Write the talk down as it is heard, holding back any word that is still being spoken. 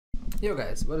Yo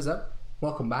guys, what is up?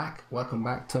 Welcome back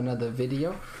to another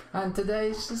video, and today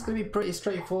it's just gonna be pretty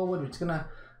straightforward. We're just gonna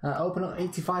open up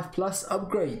 85 plus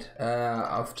upgrade.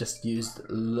 I've just used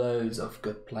loads of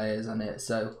good players on it,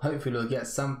 so hopefully we'll get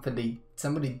somebody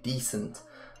decent,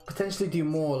 potentially do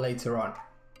more later on,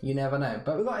 you never know.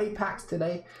 But we've got 8 packs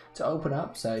today to open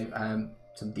up, so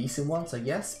some decent ones I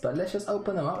guess, but let's just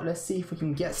open them up. Let's see if we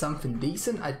can get something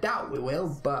decent. I doubt we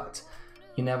will, but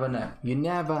you never know. You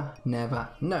never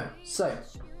know. So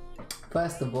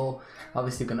first of all,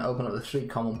 obviously we're going to open up the 3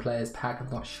 common players pack. I'm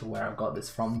not sure where I got this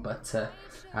from, but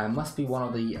must be one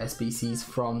of the SBCs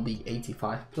from the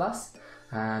 85 plus.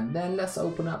 And then let's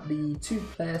open up the 2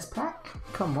 players pack.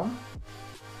 Come on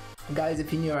guys,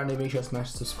 if you're new around here, make sure to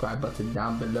smash the subscribe button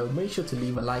down below. Make sure to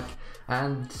leave a like.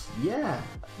 And yeah,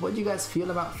 what do you guys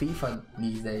feel about FIFA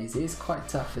these days? It's quite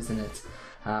tough, isn't it?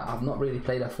 I've not really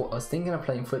played. I was thinking of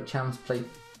playing Foot Champs, played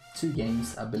 2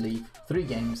 games, I believe, 3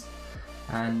 games,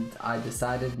 and I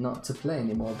decided not to play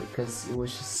anymore because it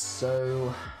was just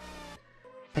so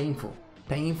painful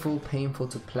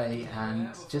to play, and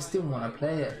just didn't want to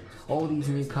play it. All these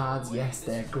new cards, yes,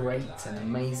 they're great and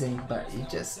amazing, but it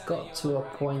just got to a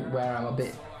point where I'm a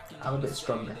bit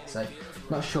struggling. So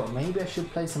not sure, maybe I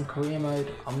should play some career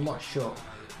mode, I'm not sure.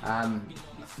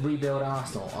 Rebuild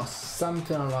Arsenal or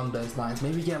something along those lines.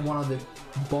 Maybe get one of the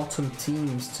bottom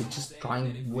teams to just try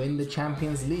and win the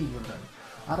Champions League with them.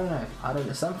 I don't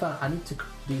know. Something, I need to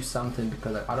do something,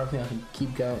 because I don't think I can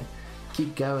keep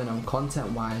going on content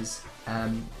wise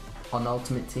on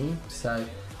Ultimate Team. So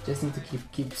just need to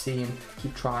keep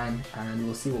trying, and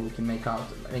we'll see what we can make out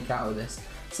of this.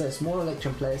 So small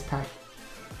election players pack.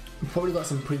 We've probably got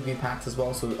some preview packs as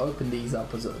well, so we'll open these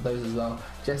up as those as well,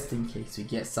 just in case we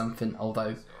get something,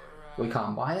 although we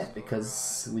can't buy it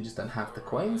because we just don't have the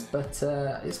coins, but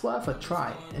it's worth a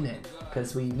try, isn't it?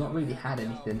 Because we've not really had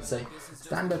anything. So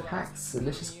standard packs, so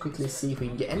let's just quickly see if we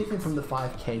can get anything from the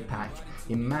 5k pack.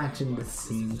 Imagine the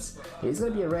scenes. It's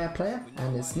going to be a rare player,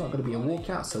 and it's not going to be a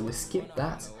walkout, so we'll skip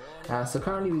that. So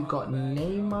currently we've got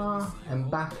Neymar and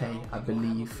Mbappe, I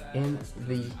believe, in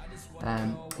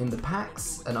the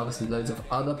packs, and obviously loads of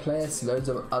other players, loads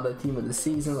of other team of the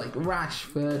season like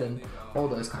Rashford and all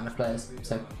those kind of players.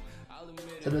 So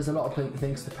there's a lot of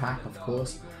things to pack, of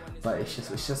course, but it's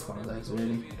just one of those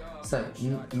really. So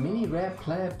mini rare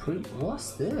player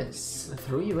what's this?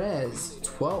 3 rares,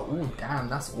 12. Oh damn,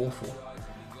 that's awful.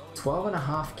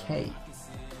 12.5k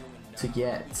to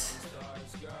get.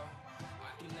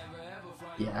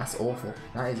 Yeah, that's awful.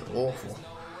 That is awful.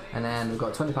 And then we've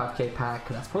got 25k pack.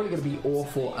 That's probably going to be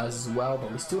awful as well,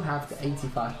 but we still have the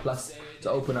 85 plus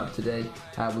to open up today.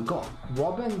 We've got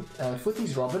Robin,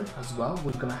 Footy's Robin as well.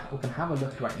 We can have a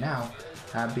look right now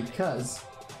because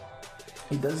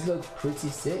it does look pretty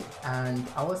sick, and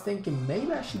I was thinking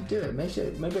maybe I should do it.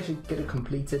 Maybe I should get it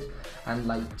completed and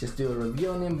like just do a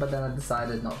review on him, but then I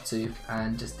decided not to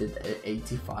and just did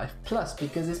 85 plus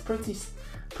because it's pretty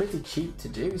cheap to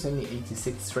do. It's only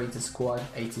 86 rated squad,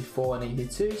 84 and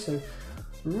 82, so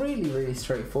really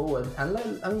straightforward. And like,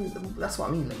 I mean, that's what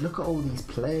I mean. Like, look at all these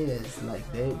players. Like,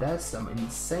 there's some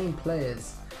insane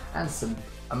players and some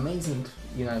amazing,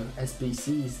 you know,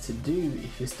 SBCs to do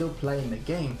if you're still playing the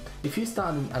game. If you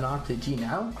start an RPG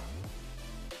now,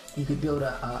 you could build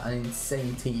an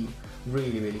insane team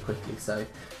really quickly. So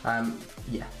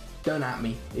yeah, don't at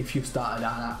me if you've started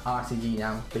an RPG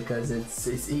now, because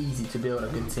it's easy to build a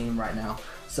good team right now.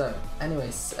 So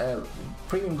anyways,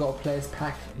 premium gold players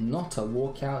pack, not a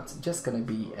walkout, just gonna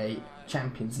be a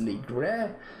Champions League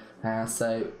rare.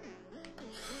 So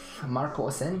Marco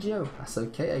Asensio, that's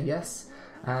okay I guess.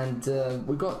 And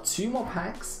we got 2 more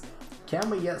packs. Can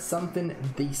we get something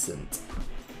decent?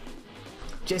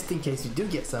 Just in case we do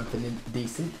get something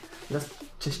decent, let's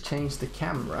just change the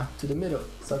camera to the middle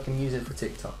so I can use it for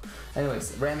TikTok.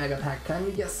 Anyways, rare mega pack. Can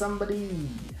we get somebody?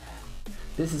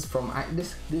 This is from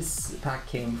this pack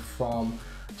came from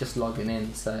just logging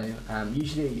in. So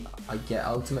usually I get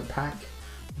ultimate pack,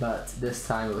 but this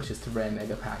time it was just a rare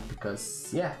mega pack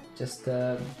because yeah, just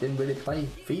didn't really play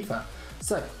FIFA.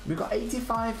 So we got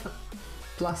 85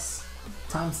 plus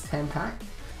times 10 pack.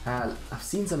 I've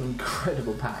seen some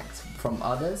incredible packs from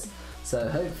others, so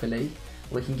hopefully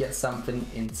we can get something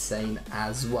insane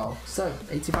as well. So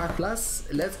 85 plus,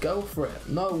 let's go for it.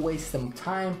 No wasting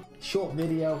time. Short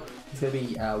video. It's gonna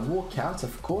be walkout,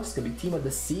 of course. It's gonna be team of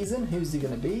the season. Who's it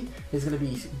gonna be? It's gonna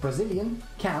be Brazilian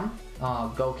Cam,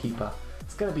 goalkeeper.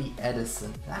 It's gonna be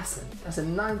Edison. That's a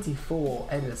 94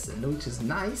 Edison, which is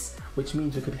nice, which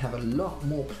means we could have a lot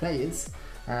more players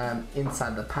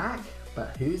inside the pack.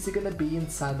 But who's it gonna be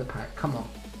inside the pack? Come on.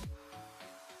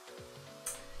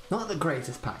 Not the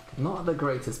greatest pack. Not the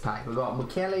greatest pack. We've got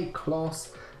Michele,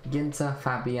 Klaus, Ginter,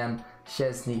 Fabian,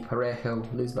 Szczesny, Parejo,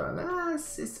 Luzberg.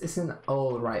 It's an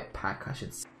alright pack, I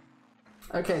should say.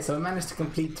 Okay, so I managed to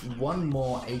complete one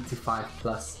more 85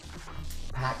 plus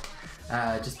pack.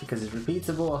 Just because it's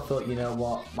repeatable, I thought, you know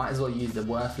what, might as well use the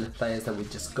worthless players that we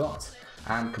just got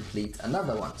and complete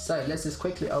another one. So let's just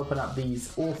quickly open up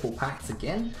these awful packs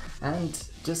again and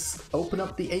just open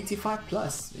up the 85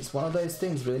 plus. It's one of those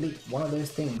things, really, one of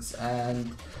those things.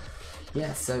 And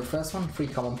yeah, so first one, 3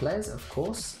 common players, of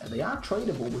course. They are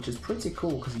tradable, which is pretty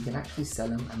cool because you can actually sell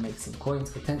them and make some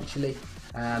coins potentially.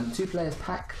 2 players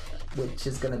pack, which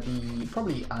is going to be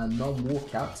probably a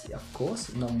non-walkout, of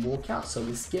course, non-walkout, so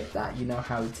we skip that, you know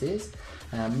how it is.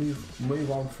 Move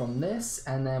on from this,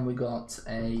 and then we got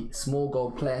a small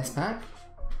gold players pack.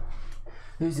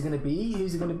 Who's it going to be?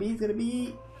 Who's it going to be? It's going to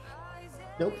be...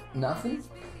 Nope, nothing.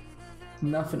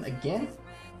 Nothing again.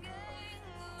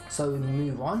 So we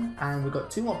move on, and we've got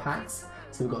 2 more packs.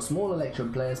 So we've got small electro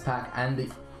players pack and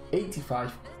the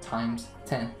 85 times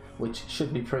 10, which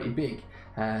should be pretty big.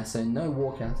 So no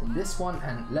walkout in this one,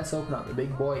 and let's open up the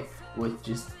big boy, which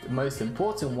is the most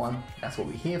important one. That's what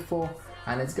we're here for,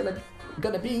 and it's gonna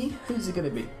be, who's it gonna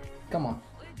be? Come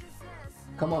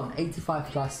on, 85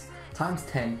 plus times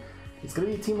 10. It's gonna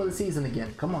be team of the season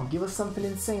again. Come on, give us something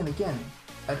insane again.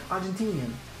 An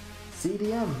Argentinian,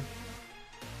 CDM.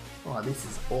 Oh, this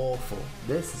is awful.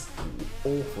 This is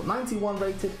awful. 91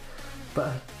 rated,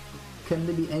 but can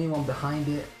there be anyone behind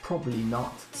it? Probably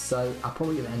not. So I'm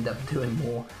probably going to end up doing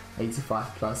more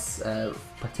 85 plus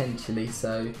potentially.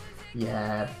 So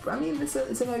yeah, I mean it's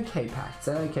an okay pack. It's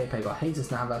an okay pack. Got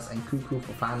Jesus Navas and Cuckoo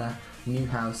Fofana,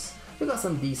 Newhouse. We've got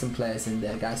some decent players in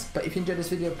there, guys. But if you enjoyed this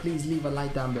video, please leave a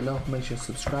like down below. Make sure to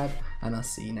subscribe, and I'll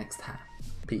see you next time.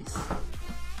 Peace.